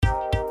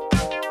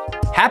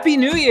Happy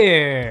New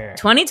Year!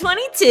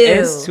 2022.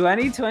 It's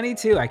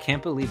 2022. I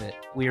can't believe it.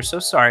 We are so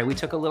sorry. We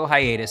took a little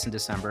hiatus in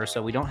December,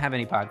 so we don't have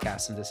any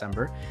podcasts in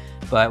December.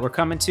 But we're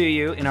coming to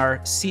you in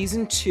our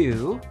season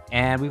 2,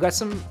 and we've got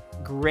some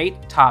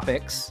great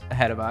topics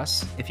ahead of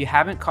us. If you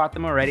haven't caught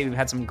them already, we've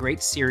had some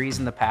great series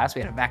in the past.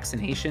 We had a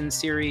vaccination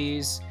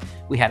series.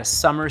 We had a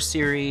summer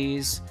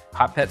series,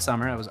 Hot Pet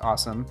Summer. That was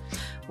awesome.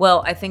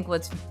 Well, I think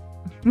what's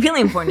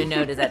really important to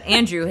note is that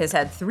Andrew has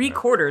had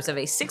 3/4 of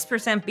a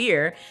 6%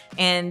 beer,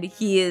 and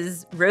he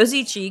is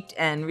rosy-cheeked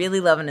and really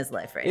loving his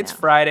life right now. It's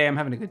Friday. I'm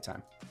having a good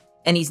time.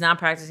 And he's not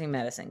practicing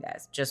medicine,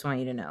 guys. Just want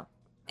you to know.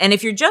 And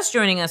if you're just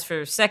joining us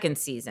for second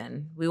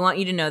season, we want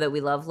you to know that we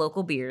love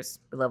local beers.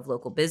 We love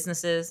local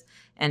businesses.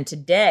 And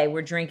today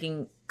we're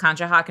drinking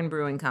Conshohocken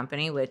Brewing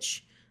Company,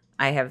 which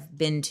I have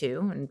been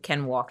to and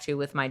can walk to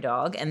with my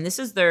dog. And this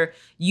is their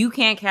You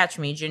Can't Catch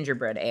Me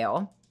gingerbread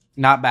ale.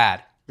 Not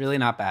bad. Really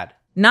not bad.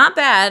 Not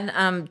bad.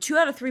 2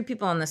 out of 3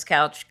 people on this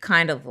couch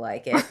kind of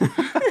like it.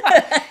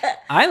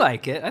 I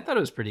like it. I thought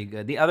it was pretty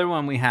good. The other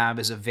one we have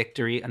is a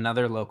Victory,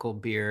 another local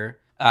beer.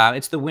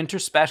 It's the winter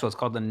special. It's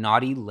called the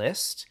Naughty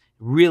List.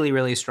 Really,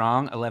 really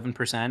strong,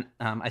 11%.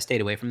 I stayed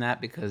away from that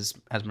because,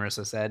 as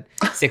Marissa said,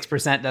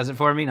 6% does it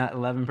for me, not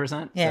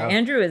 11%. Yeah, so.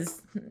 Andrew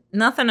is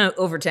nothing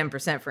over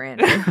 10% for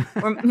Andrew,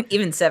 or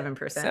even 7%.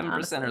 7%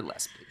 honestly. or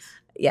less, please.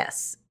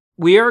 Yes.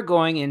 We are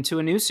going into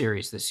a new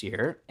series this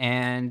year,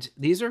 and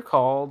these are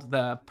called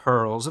the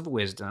Pearls of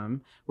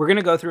Wisdom. We're going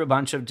to go through a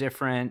bunch of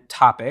different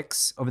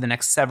topics over the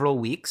next several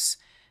weeks,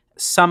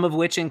 some of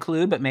which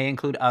include, but may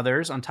include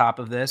others on top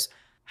of this,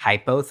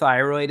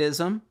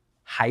 hypothyroidism,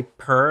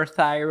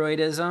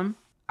 hyperthyroidism,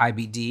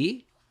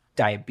 IBD,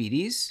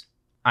 diabetes,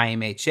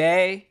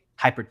 IMHA,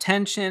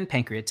 hypertension,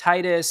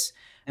 pancreatitis,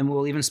 and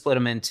we'll even split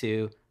them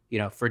into,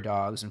 for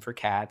dogs and for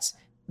cats.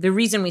 The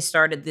reason we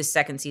started this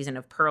second season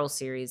of Pearl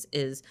series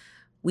is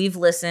we've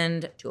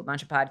listened to a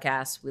bunch of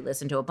podcasts, we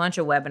listened to a bunch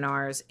of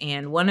webinars,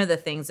 and one of the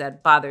things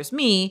that bothers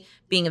me,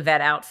 being a vet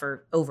out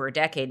for over a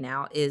decade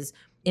now, is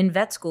in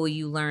vet school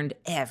you learned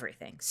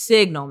everything.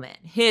 Signalment,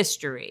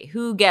 history,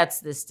 who gets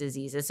this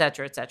disease, et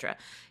cetera, et cetera.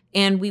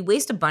 And we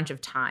waste a bunch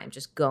of time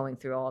just going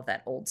through all of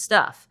that old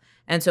stuff.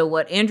 And so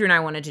what Andrew and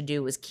I wanted to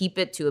do was keep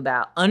it to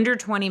about under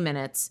 20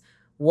 minutes.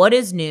 What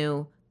is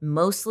new,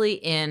 mostly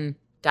in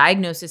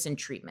diagnosis and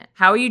treatment.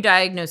 How are you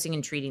diagnosing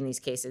and treating these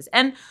cases?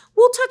 And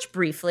we'll touch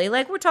briefly,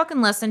 like we're talking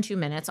less than 2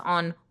 minutes,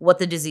 on what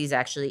the disease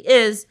actually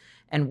is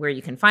and where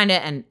you can find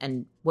it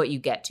and what you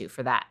get to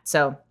for that.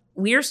 So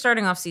we are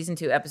starting off season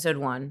 2, episode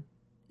 1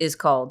 is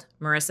called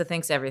Marissa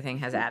Thinks Everything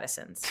Has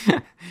Addison's.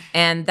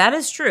 And that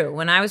is true.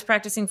 When I was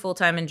practicing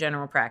full-time in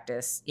general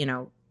practice,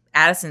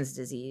 Addison's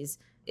disease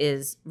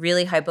is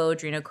really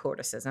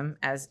hypoadrenocorticism,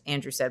 as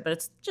Andrew said, but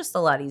it's just a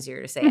lot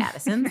easier to say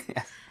Addison's.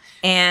 Yeah.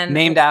 And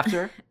named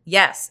after?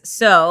 Yes.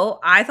 So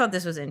I thought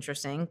this was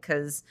interesting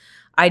because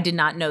I did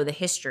not know the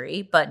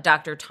history, but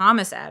Dr.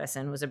 Thomas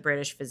Addison was a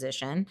British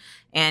physician,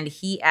 and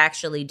he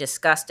actually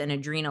discussed an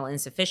adrenal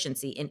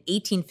insufficiency in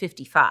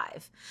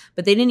 1855.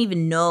 But they didn't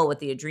even know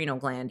what the adrenal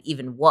gland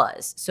even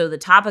was. So the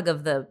topic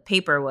of the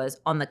paper was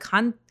on the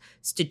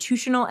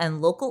constitutional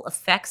and local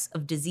effects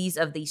of disease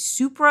of the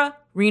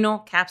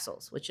suprarenal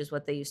capsules, which is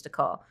what they used to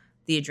call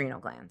the adrenal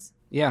glands.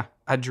 Yeah,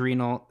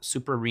 adrenal,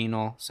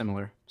 suprarenal,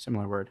 similar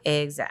word.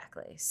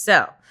 Exactly.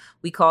 So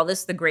we call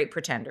this the Great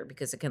Pretender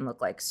because it can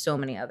look like so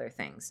many other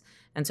things.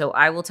 And so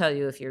I will tell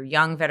you, if you're a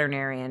young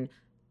veterinarian,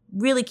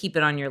 really keep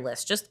it on your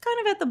list, just kind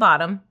of at the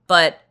bottom.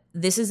 But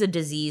this is a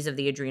disease of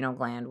the adrenal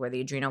gland where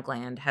the adrenal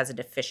gland has a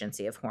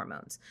deficiency of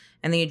hormones.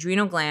 And the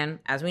adrenal gland,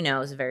 as we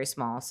know, is very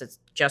small, so it's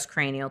just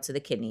cranial to the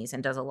kidneys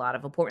and does a lot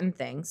of important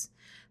things.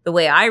 The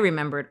way I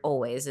remember it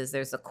always is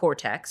there's the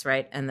cortex,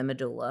 right, and the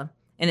medulla.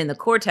 And in the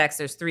cortex,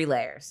 there's 3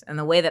 layers. And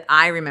the way that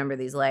I remember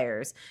these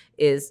layers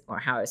is, or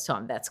how I was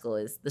taught in vet school,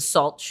 is the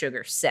salt,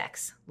 sugar,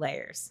 sex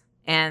layers.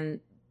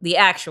 And the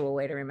actual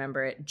way to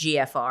remember it,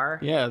 GFR.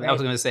 Yeah, right? I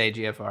was going to say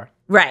GFR.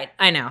 Right,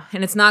 I know.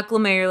 And it's not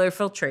glomerular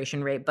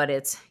filtration rate, but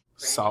it's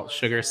salt,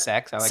 sugar,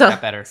 sex. I like that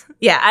better.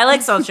 Yeah, I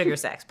like salt, sugar,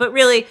 sex. But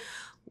really,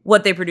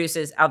 what they produce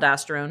is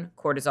aldosterone,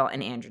 cortisol,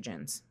 and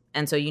androgens.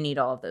 And so you need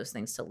all of those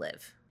things to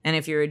live. And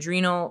if your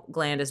adrenal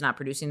gland is not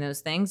producing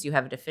those things, you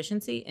have a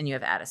deficiency and you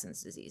have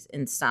Addison's disease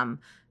in some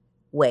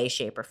way,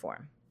 shape, or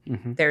form.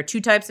 Mm-hmm. There are 2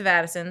 types of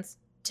Addison's.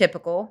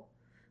 Typical,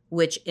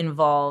 which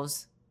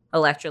involves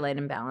electrolyte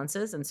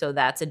imbalances. And so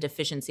that's a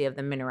deficiency of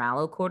the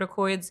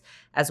mineralocorticoids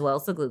as well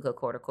as the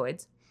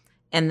glucocorticoids.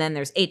 And then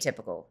there's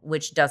atypical,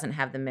 which doesn't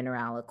have the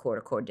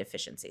mineralocorticoid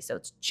deficiency. So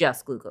it's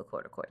just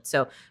glucocorticoids.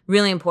 So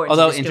really important.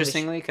 Although,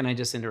 interestingly, can I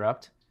just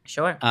interrupt?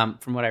 Sure.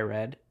 From what I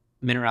read,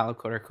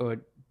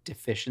 mineralocorticoid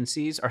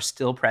deficiencies are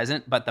still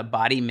present, but the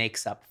body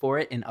makes up for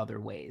it in other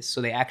ways. So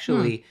they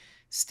actually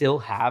still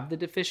have the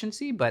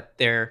deficiency, but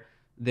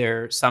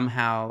they're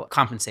somehow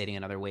compensating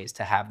in other ways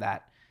to have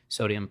that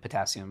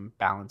sodium-potassium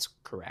balance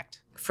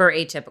correct. For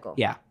atypical.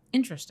 Yeah.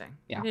 Interesting.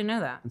 Yeah. I didn't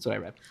know that. That's what I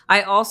read.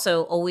 I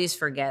also always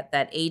forget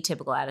that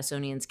atypical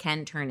Addisonians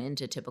can turn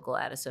into typical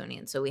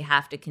Addisonians. So we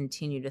have to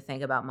continue to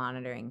think about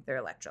monitoring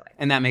their electrolytes.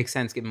 And that makes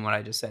sense given what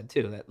I just said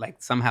too, that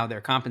like somehow they're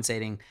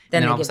compensating Then and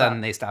then they all of a give sudden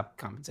up. they stop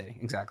compensating.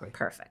 Exactly.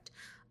 Perfect.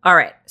 All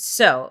right.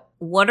 So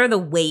what are the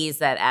ways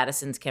that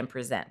Addisons can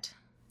present?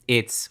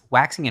 It's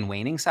waxing and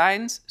waning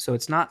signs. So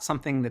it's not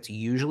something that's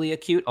usually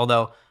acute,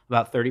 although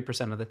about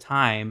 30% of the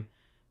time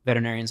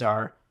veterinarians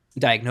are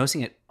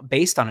diagnosing it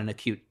based on an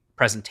acute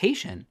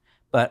presentation.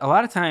 But a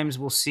lot of times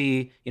we'll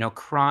see,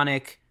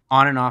 chronic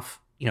on and off,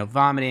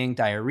 vomiting,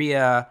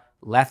 diarrhea,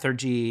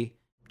 lethargy.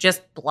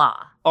 Just blah.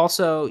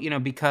 Also,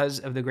 because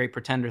of the great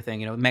pretender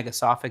thing,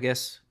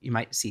 megaesophagus, you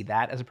might see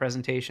that as a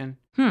presentation.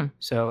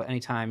 So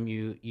anytime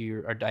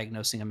you are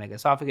diagnosing a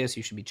megaesophagus,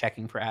 you should be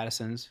checking for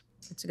Addison's.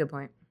 That's a good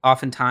point.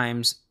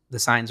 Oftentimes, the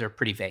signs are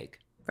pretty vague.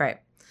 Right.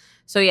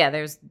 So yeah,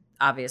 there's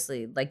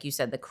obviously, like you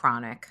said, the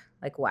chronic,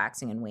 like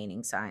waxing and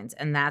waning signs.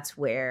 And that's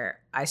where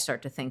I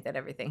start to think that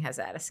everything has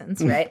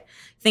Addison's, right?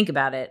 Think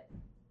about it.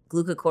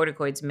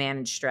 Glucocorticoids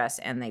manage stress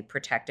and they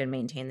protect and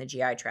maintain the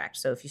GI tract.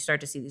 So if you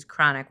start to see these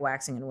chronic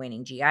waxing and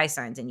waning GI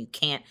signs and you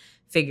can't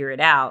figure it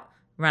out,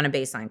 run a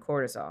baseline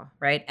cortisol,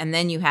 right? And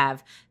then you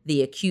have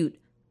the acute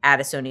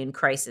Addisonian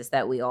crisis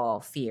that we all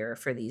fear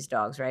for these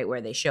dogs, right?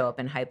 Where they show up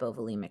in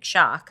hypovolemic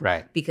shock,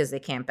 Right? Because they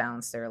can't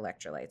balance their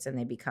electrolytes and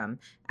they become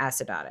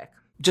acidotic.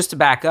 Just to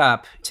back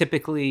up,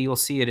 typically you'll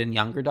see it in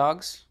younger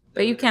dogs.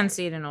 But you can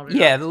see it in older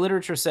Yeah, dogs. the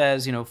literature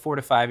says, 4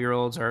 to 5 year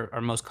olds are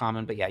most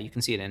common, but yeah, you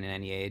can see it in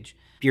any age.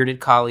 Bearded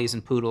collies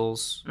and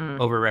poodles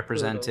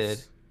overrepresented,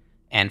 Poodles.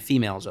 and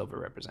females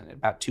overrepresented,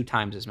 about 2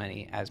 times as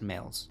many as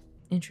males.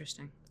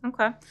 Interesting.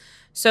 Okay.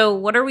 So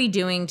what are we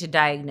doing to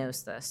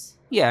diagnose this?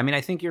 Yeah,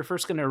 I think you're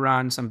first going to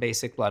run some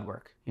basic blood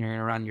work. You're going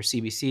to run your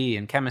CBC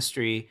and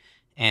chemistry,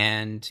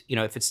 and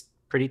if it's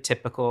pretty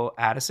typical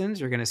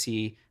Addison's, you're going to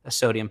see a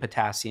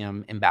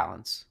sodium-potassium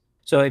imbalance.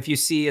 So if you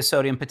see a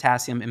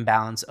sodium-potassium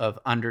imbalance of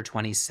under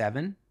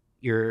 27,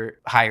 you're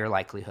higher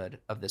likelihood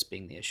of this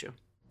being the issue.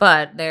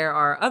 But there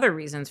are other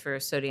reasons for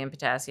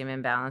sodium-potassium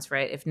imbalance,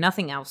 right? If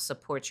nothing else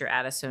supports your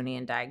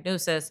Addisonian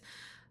diagnosis,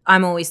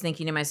 I'm always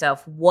thinking to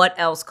myself, what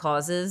else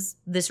causes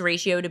this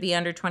ratio to be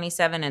under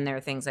 27? And there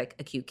are things like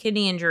acute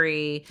kidney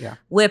injury,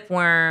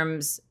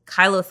 whipworms,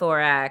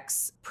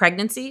 chylothorax,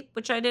 pregnancy,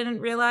 which I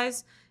didn't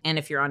realize, and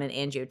if you're on an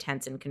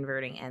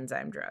angiotensin-converting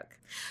enzyme drug.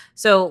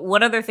 So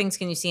what other things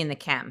can you see in the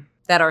chem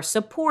that are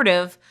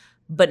supportive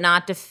but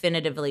not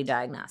definitively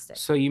diagnostic?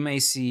 So you may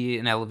see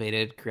an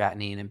elevated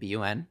creatinine and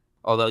BUN,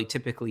 although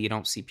typically you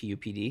don't see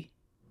PUPD.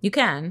 You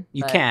can.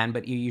 You can,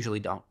 but you usually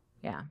don't.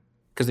 Yeah.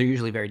 Because they're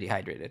usually very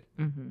dehydrated.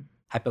 Mm-hmm.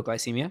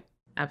 Hypoglycemia?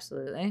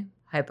 Absolutely.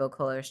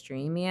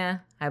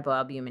 Hypocholesteremia,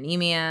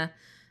 hypoalbuminemia,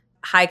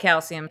 high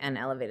calcium and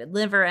elevated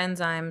liver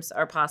enzymes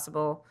are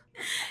possible.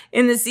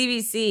 In the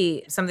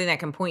CBC, something that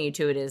can point you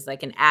to it is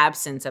like an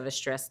absence of a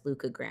stress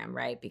leukogram,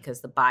 right?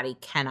 Because the body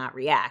cannot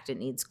react. It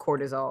needs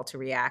cortisol to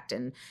react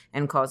and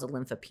cause a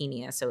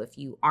lymphopenia. So if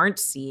you aren't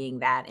seeing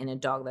that in a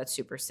dog that's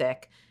super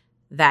sick,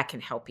 that can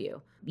help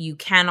you. You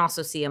can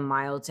also see a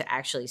mild to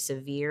actually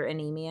severe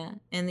anemia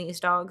in these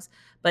dogs,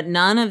 but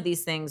none of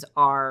these things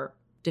are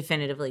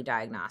definitively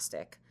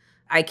diagnostic.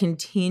 I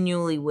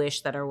continually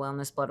wish that our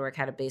wellness blood work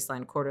had a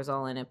baseline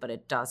cortisol in it, but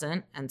it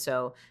doesn't. And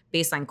so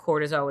baseline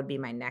cortisol would be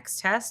my next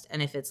test.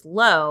 And if it's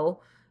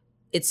low,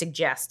 it's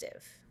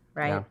suggestive,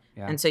 right?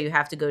 Yeah. And so you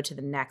have to go to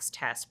the next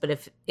test. But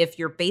if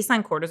your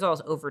baseline cortisol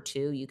is over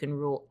 2, you can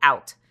rule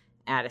out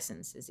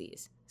Addison's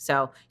disease.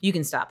 So you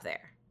can stop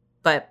there.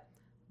 But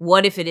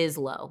what if it is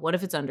low? What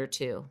if it's under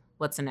 2?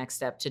 What's the next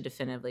step to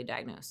definitively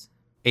diagnose?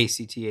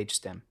 ACTH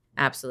stim.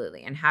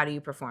 Absolutely. And how do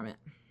you perform it?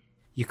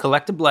 You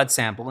collect a blood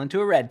sample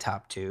into a red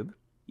top tube.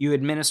 You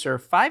administer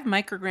 5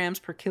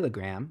 micrograms per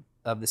kilogram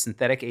of the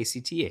synthetic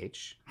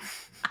ACTH.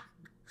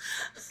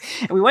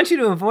 And we want you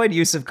to avoid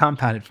use of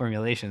compounded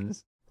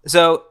formulations.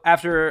 So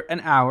after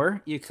an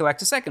hour, you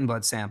collect a second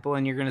blood sample,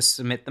 and you're going to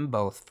submit them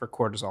both for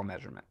cortisol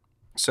measurement.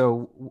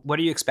 So what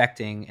are you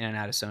expecting in an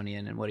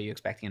Addisonian, and what are you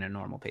expecting in a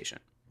normal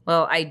patient?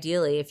 Well,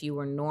 ideally, if you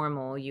were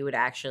normal, you would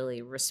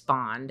actually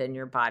respond and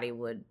your body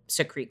would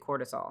secrete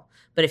cortisol.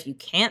 But if you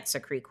can't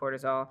secrete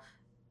cortisol,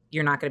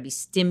 you're not going to be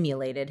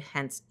stimulated,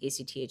 hence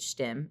ACTH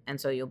stim,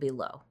 and so you'll be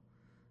low.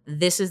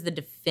 This is the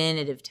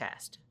definitive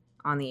test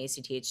on the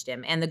ACTH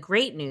stim. And the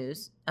great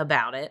news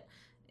about it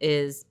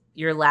is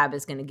your lab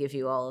is going to give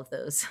you all of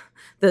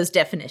those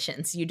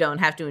definitions. You don't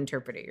have to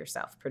interpret it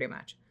yourself, pretty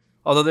much.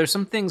 Although there's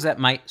some things that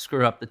might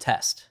screw up the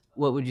test.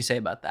 What would you say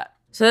about that?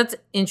 So that's an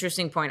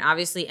interesting point.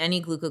 Obviously,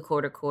 any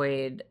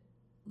glucocorticoid,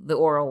 the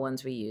oral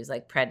ones we use,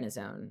 like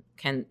prednisone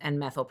and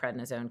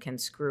methylprednisone, can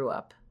screw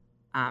up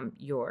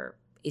your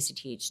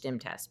ACTH stim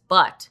test.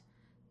 But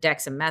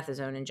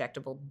dexamethasone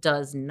injectable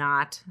does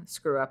not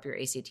screw up your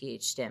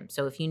ACTH stim.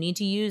 So if you need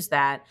to use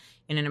that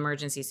in an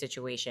emergency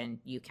situation,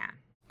 you can.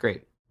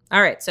 Great.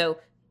 All right. So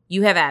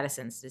you have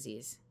Addison's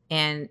disease,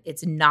 and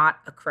it's not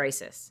a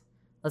crisis.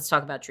 Let's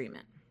talk about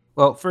treatment.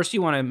 Well, first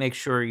you want to make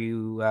sure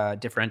you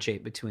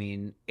differentiate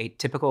between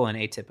atypical and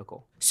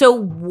atypical. So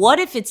what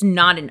if it's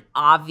not an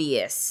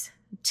obvious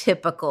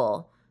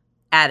typical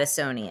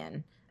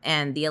Addisonian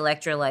and the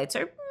electrolytes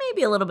are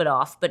maybe a little bit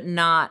off, but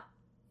not,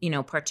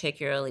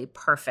 particularly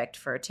perfect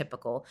for a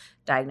typical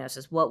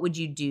diagnosis? What would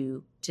you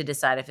do to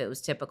decide if it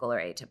was typical or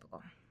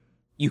atypical?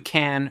 You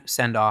can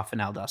send off an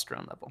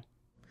aldosterone level.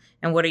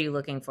 And what are you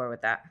looking for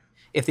with that?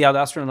 If the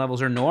aldosterone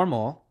levels are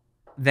normal,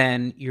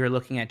 then you're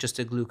looking at just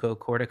a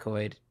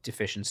glucocorticoid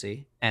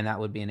deficiency, and that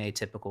would be an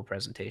atypical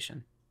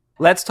presentation.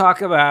 Let's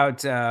talk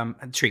about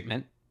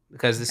treatment,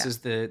 because this is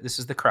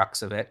the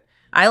crux of it.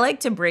 I like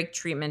to break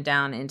treatment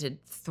down into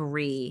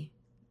three.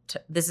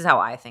 This is how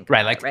I think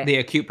about it, right? The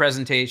acute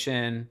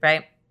presentation.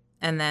 Right.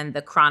 And then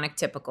the chronic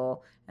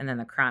typical, and then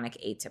the chronic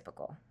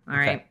atypical. All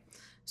right.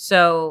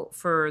 So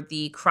for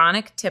the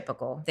chronic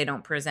typical, they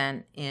don't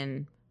present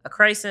in a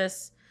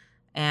crisis,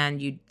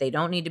 and they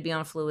don't need to be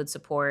on fluid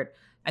support.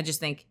 I just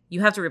think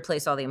you have to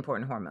replace all the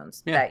important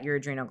hormones that your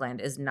adrenal gland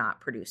is not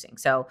producing.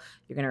 So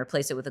you're going to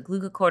replace it with a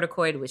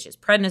glucocorticoid, which is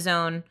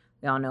prednisone.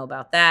 We all know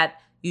about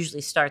that.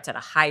 Usually starts at a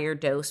higher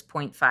dose,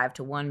 0.5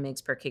 to 1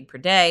 mg per kg per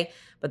day.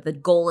 But the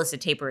goal is to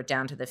taper it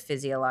down to the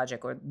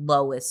physiologic or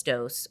lowest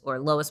dose or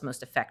lowest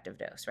most effective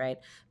dose, right?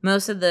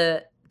 Most of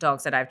the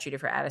dogs that I've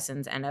treated for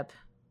Addison's end up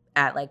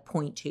at like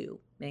 0.2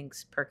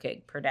 mg per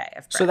kg per day.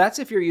 So that's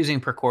if you're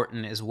using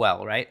Percortin as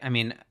well, right? I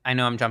mean, I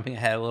know I'm jumping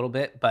ahead a little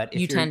bit, but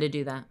you tend to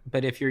do that.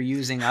 But if you're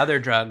using other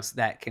drugs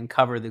that can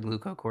cover the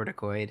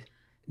glucocorticoid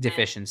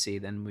deficiency,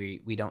 then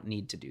we don't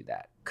need to do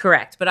that.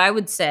 Correct. But I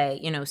would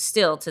say,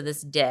 still to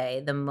this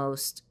day, the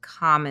most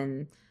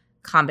common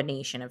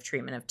combination of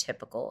treatment of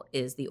typical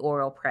is the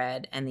oral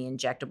pred and the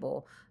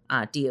injectable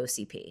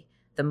DOCP.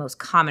 The most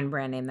common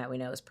brand name that we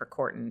know is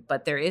Percortin,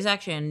 but there is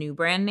actually a new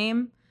brand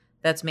name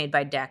that's made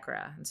by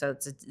Decra, and so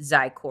it's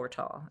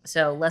Zycortal.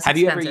 So less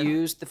expensive. Have you ever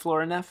used the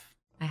Florinef?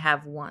 I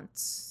have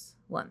once.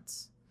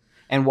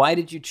 And why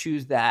did you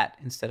choose that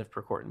instead of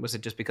Percortin? Was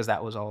it just because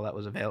that was all that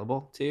was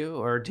available to you,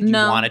 or did you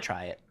want to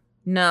try it?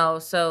 No.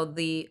 So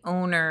the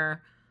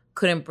owner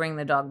couldn't bring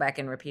the dog back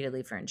in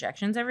repeatedly for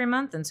injections every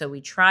month, and so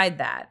we tried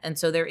that. And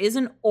so there is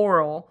an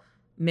oral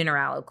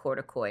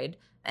mineralocorticoid,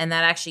 and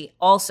that actually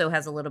also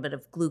has a little bit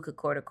of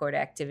glucocorticoid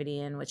activity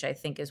in, which I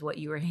think is what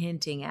you were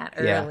hinting at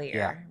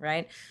earlier,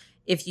 right?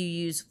 If you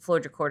use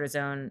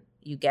fludrocortisone,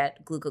 you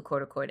get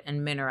glucocorticoid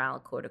and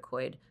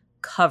mineralocorticoid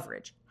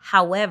coverage.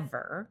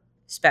 However,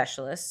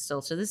 specialists,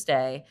 still to this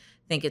day,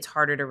 think it's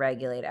harder to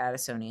regulate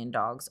Addisonian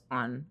dogs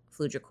on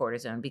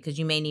fludrocortisone because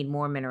you may need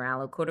more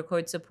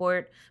mineralocorticoid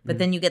support, but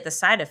then you get the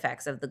side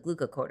effects of the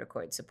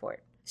glucocorticoid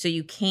support. So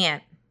you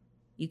can't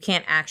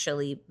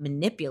actually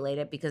manipulate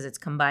it because it's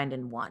combined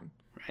in one.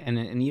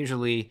 And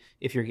usually,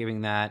 if you're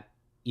giving that,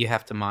 you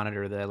have to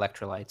monitor the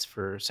electrolytes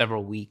for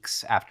several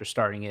weeks after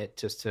starting it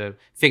just to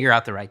figure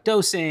out the right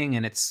dosing,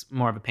 and it's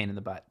more of a pain in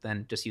the butt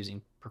than just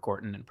using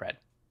Percortin and Pred.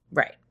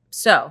 Right.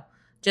 So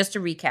just to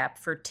recap,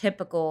 for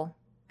typical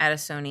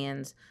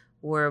Addisonians,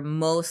 we're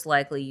most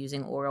likely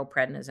using oral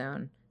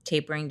prednisone,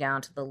 tapering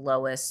down to the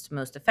lowest,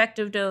 most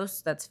effective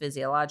dose, that's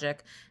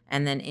physiologic,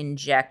 and then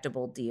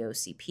injectable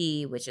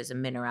DOCP, which is a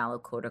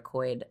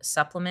mineralocorticoid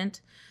supplement.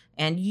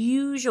 And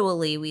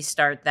usually we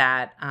start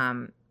that,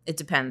 it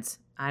depends.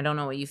 I don't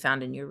know what you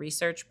found in your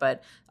research,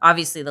 but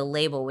obviously the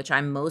label, which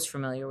I'm most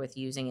familiar with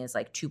using, is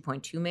like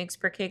 2.2 mg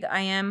per kg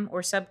IM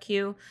or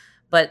sub-Q.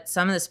 But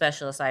some of the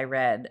specialists I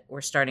read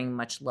were starting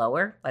much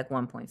lower, like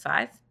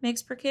 1.5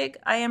 mg per kg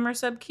IM or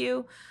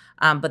sub-Q.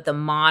 But the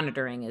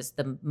monitoring is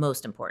the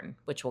most important,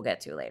 which we'll get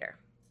to later.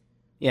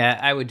 Yeah,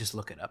 I would just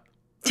look it up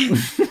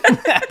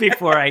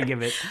before I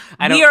give it.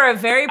 We are a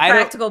very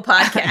practical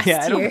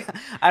podcast here.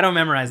 I don't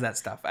memorize that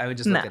stuff. I would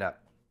just look it up.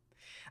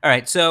 All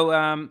right,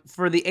 so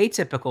for the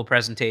atypical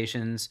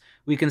presentations,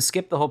 we can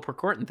skip the whole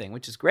Percortin thing,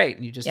 which is great,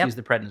 and you just use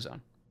the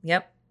prednisone.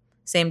 Yep,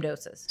 same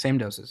doses.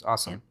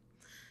 Awesome. Yep.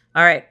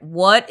 All right,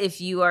 what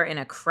if you are in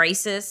a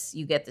crisis?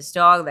 You get this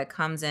dog that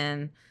comes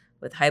in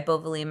with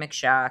hypovolemic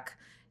shock.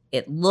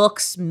 It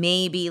looks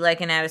maybe like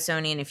an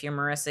Addisonian. If you're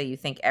Marisa, you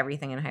think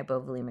everything in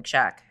hypovolemic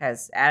shock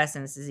has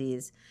Addison's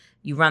disease.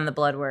 You run the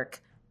blood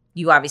work.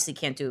 You obviously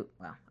can't do,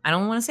 well, I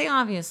don't want to say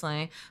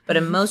obviously, but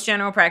in most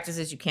general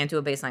practices, you can't do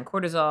a baseline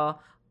cortisol.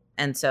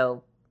 And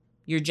so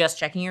you're just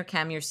checking your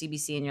chem, your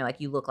CBC, and you're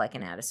like, you look like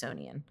an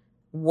Addisonian.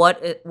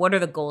 What are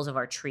the goals of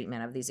our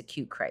treatment of these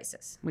acute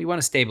crises? We want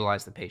to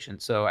stabilize the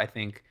patient. So I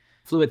think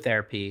fluid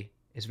therapy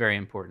is very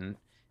important.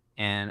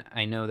 And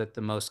I know that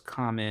the most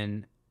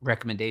common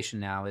recommendation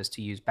now is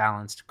to use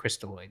balanced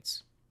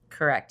crystalloids.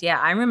 Correct. Yeah,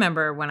 I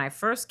remember when I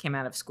first came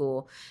out of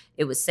school,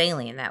 it was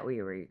saline that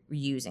we were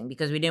using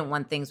because we didn't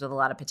want things with a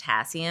lot of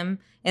potassium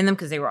in them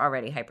because they were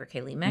already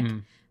hyperkalemic.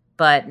 Mm.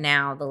 But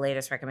now the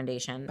latest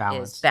recommendation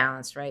is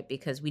balanced, right?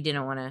 Because we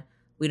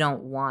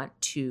don't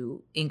want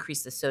to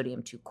increase the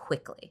sodium too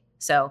quickly.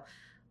 So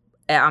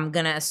I'm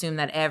going to assume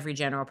that every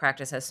general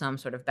practice has some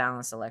sort of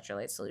balanced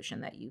electrolyte solution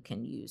that you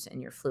can use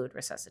in your fluid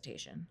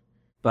resuscitation.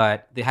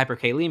 But the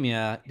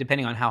hyperkalemia,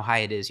 depending on how high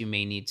it is, you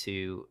may need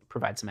to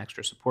provide some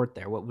extra support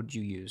there. What would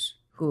you use?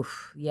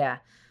 Oof, yeah.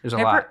 There's a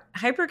lot.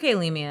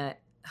 Hyperkalemia,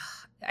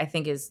 I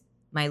think, is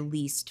my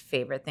least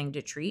favorite thing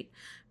to treat,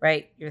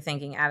 right? You're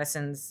thinking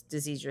Addison's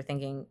disease, you're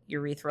thinking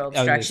urethral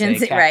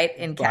obstructions, right,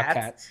 in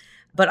cats.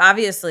 But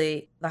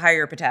obviously, the higher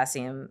your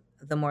potassium,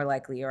 the more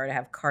likely you are to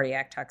have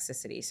cardiac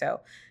toxicity. So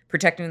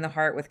protecting the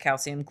heart with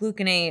calcium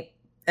gluconate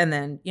and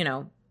then,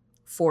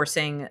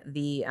 forcing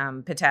the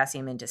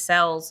potassium into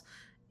cells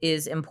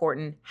is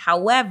important.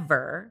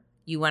 However,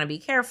 you want to be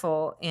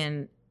careful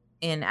in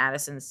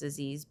Addison's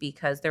disease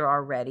because they're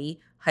already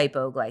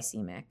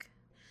hypoglycemic.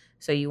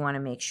 So you want to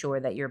make sure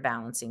that you're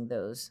balancing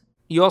those.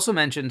 You also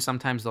mentioned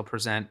sometimes they'll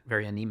present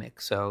very anemic,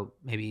 so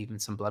maybe even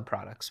some blood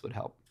products would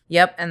help.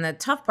 Yep, and the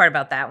tough part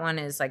about that one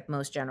is like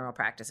most general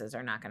practices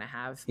are not going to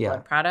have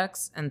blood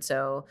products, and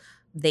so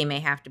they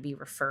may have to be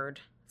referred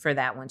for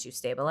that once you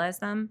stabilize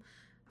them.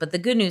 But the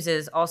good news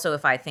is also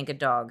if I think a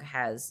dog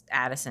has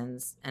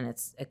Addison's and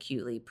it's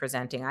acutely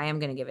presenting, I am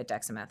going to give it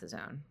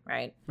dexamethasone,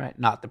 right? Right,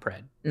 not the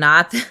pred.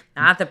 Not the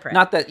pred.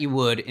 Not that you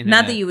would.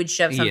 Not that you would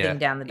shove something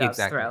down the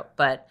dog's throat,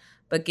 but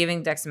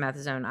giving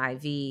dexamethasone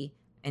IV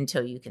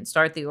until you can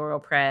start the oral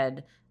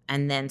pred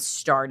and then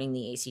starting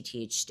the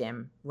ACTH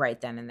stim right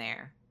then and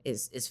there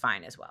is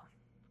fine as well.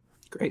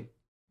 Great.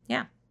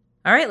 Yeah.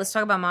 All right, let's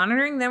talk about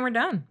monitoring, then we're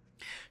done.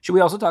 Should we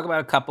also talk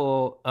about a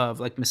couple of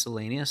like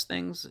miscellaneous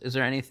things? Is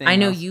there anything I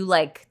know else? You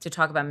like to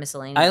talk about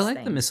miscellaneous I like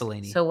things. the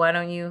miscellany. So why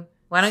don't you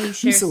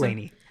share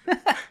miscellany.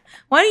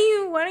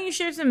 Why don't you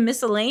share some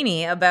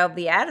miscellany about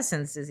the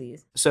Addison's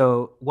disease?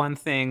 So one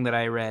thing that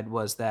I read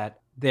was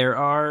that there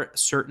are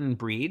certain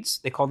breeds,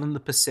 they call them the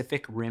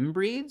Pacific Rim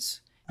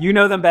breeds. You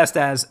know them best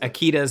as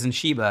Akitas and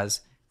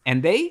Shibas,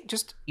 and they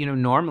just,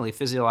 normally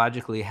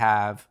physiologically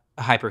have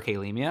a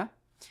hyperkalemia.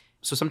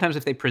 So sometimes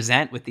if they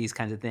present with these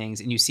kinds of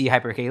things and you see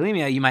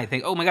hyperkalemia, you might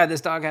think, oh my God,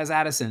 this dog has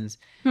Addison's.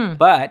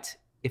 But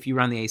if you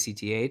run the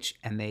ACTH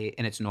and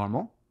it's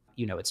normal,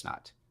 it's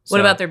not. What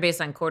about their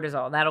baseline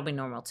cortisol? That'll be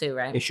normal too,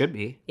 right? It should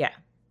be. Yeah.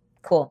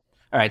 Cool.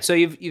 All right. So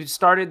you've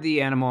started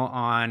the animal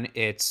on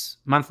its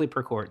monthly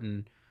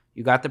Percortin.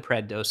 You got the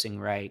pred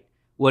dosing right.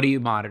 What are you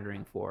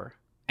monitoring for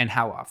and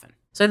how often?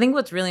 So I think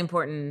what's really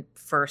important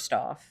first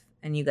off,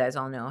 and you guys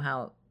all know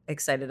how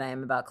excited I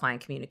am about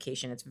client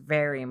communication. It's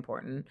very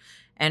important.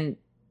 And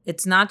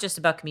it's not just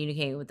about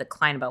communicating with the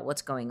client about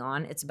what's going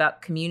on. It's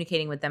about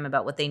communicating with them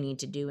about what they need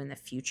to do in the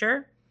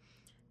future.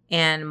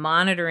 And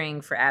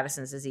monitoring for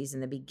Addison's disease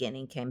in the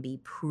beginning can be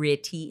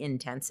pretty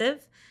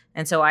intensive.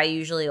 And so I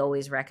usually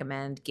always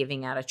recommend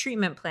giving out a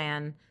treatment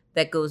plan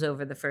that goes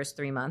over the first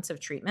 3 months of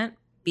treatment.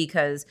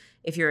 Because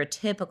if you're a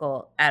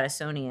typical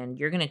Addisonian,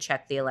 you're going to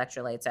check the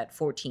electrolytes at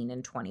 14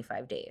 and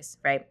 25 days,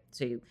 right?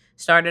 So you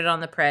started on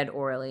the pred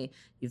orally,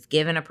 you've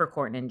given a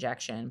Percortin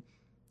injection,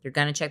 you're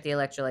going to check the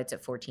electrolytes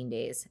at 14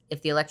 days.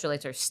 If the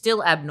electrolytes are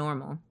still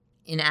abnormal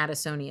in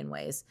Addisonian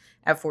ways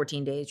at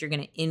 14 days, you're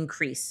going to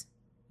increase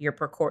your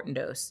Percortin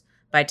dose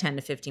by 10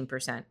 to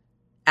 15%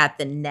 at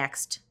the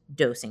next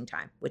dosing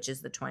time, which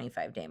is the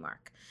 25-day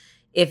mark.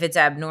 If it's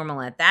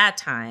abnormal at that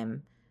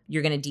time,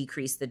 you're going to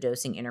decrease the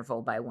dosing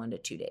interval by 1 to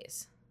 2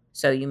 days.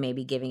 So you may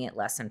be giving it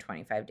less than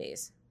 25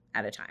 days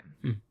at a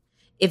time.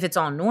 If it's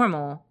all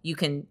normal, you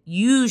can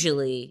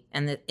usually,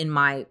 and in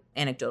my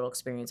anecdotal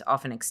experience,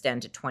 often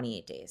extend to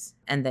 28 days.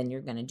 And then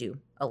you're going to do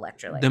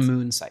electrolytes. The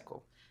moon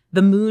cycle.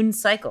 The moon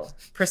cycle.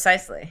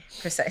 Precisely.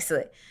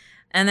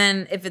 And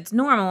then if it's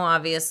normal,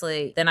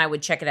 obviously, then I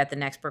would check it at the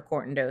next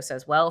Percortin dose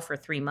as well for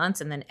 3 months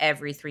and then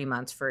every 3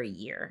 months for a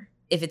year.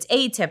 If it's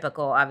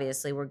atypical,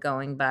 obviously, we're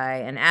going by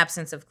an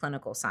absence of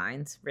clinical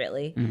signs,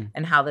 really,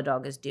 and how the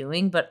dog is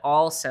doing. But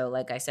also,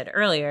 like I said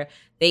earlier,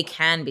 they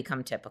can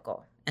become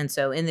typical. And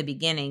so in the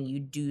beginning, you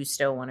do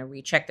still want to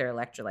recheck their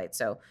electrolytes.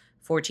 So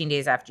 14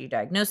 days after you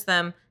diagnose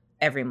them,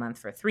 every month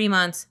for 3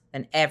 months,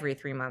 then every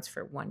 3 months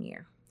for 1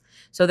 year.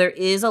 So there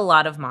is a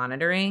lot of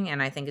monitoring,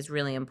 and I think it's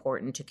really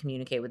important to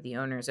communicate with the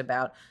owners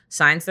about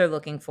signs they're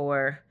looking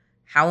for,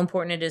 how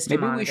important it is to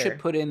monitor. Maybe we should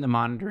put in the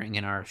monitoring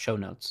in our show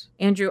notes.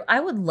 Andrew,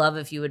 I would love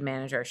if you would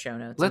manage our show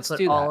notes. Let's and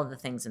do put all that. of the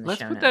things in the Let's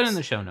show put notes. that in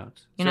the show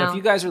notes. You so know, if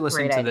you guys are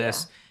listening to idea.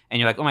 this and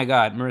you're like, oh my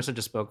God, Marisa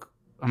just spoke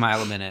a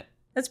mile a minute.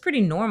 That's pretty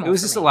normal. It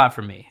was just a lot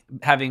for me.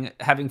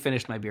 Having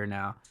finished my beer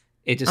now,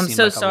 it just seemed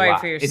so like a lot. sorry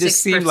for your 6%. It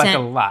just seemed like a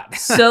lot.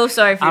 So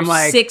sorry for your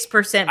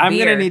 6% beer. I'm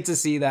going to need to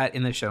see that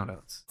in the show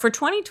notes. For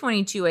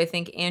 2022, I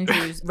think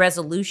Andrew's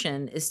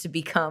resolution is to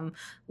become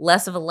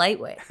less of a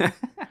lightweight.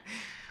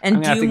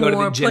 And do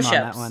more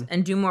push-ups.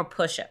 And do more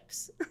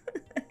push-ups.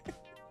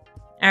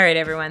 All right,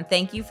 everyone.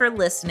 Thank you for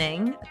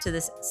listening to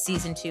this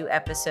season 2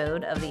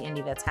 episode of the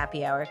Indie Vets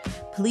Happy Hour.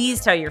 Please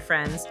tell your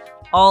friends,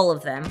 all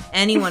of them,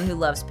 anyone who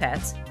loves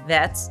pets,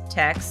 vets,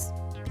 techs,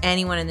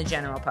 anyone in the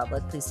general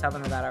public, please tell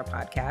them about our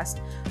podcast.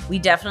 We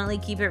definitely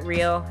keep it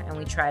real and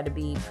we try to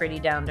be pretty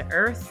down to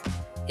earth.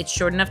 It's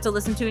short enough to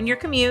listen to in your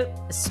commute,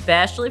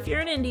 especially if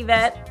you're an indie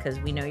vet, because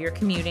we know you're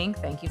commuting.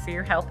 Thank you for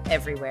your help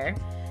everywhere.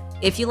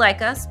 If you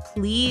like us,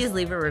 please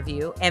leave a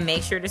review and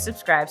make sure to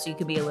subscribe so you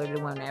can be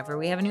alerted whenever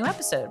we have a new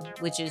episode,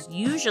 which is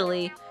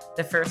usually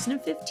the 1st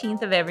and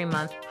 15th of every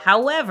month.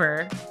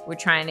 However, we're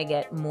trying to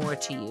get more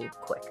to you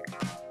quicker.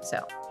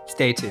 So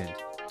Stay tuned.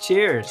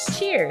 Cheers.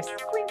 Cheers.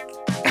 Queen.